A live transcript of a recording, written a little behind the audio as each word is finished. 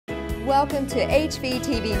Welcome to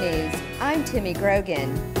HVTV News. I'm Timmy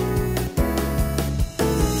Grogan.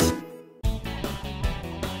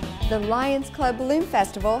 The Lions Club Balloon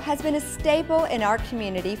Festival has been a staple in our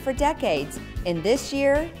community for decades, and this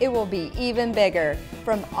year it will be even bigger.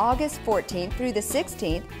 From August 14th through the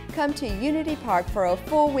 16th, come to Unity Park for a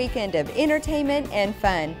full weekend of entertainment and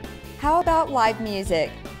fun. How about live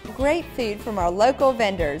music, great food from our local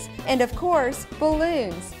vendors, and of course,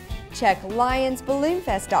 balloons? Check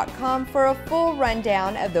lionsballoonfest.com for a full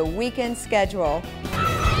rundown of the weekend schedule.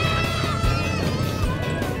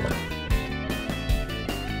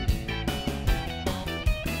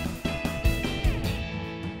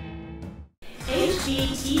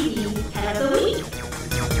 HVTV Pet of the Week.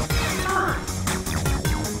 Spot.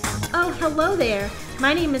 Oh, hello there.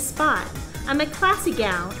 My name is Spot. I'm a classy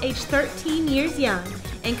gal, age 13 years young,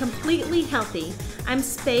 and completely healthy. I'm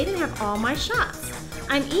spayed and have all my shots.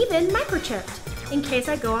 I'm even microchipped in case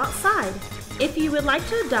I go outside. If you would like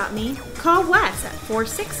to adopt me, call Wes at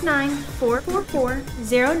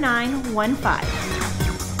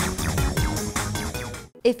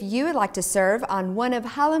 469-444-0915. If you would like to serve on one of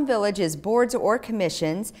Highland Village's boards or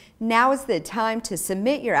commissions, now is the time to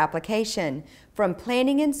submit your application. From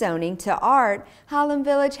planning and zoning to art, Highland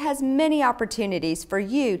Village has many opportunities for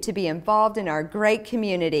you to be involved in our great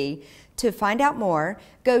community. To find out more,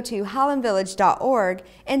 go to highlandvillage.org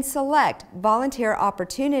and select Volunteer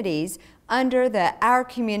Opportunities under the Our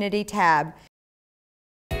Community tab.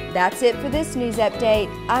 That's it for this news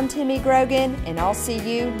update. I'm Timmy Grogan, and I'll see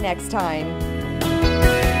you next time.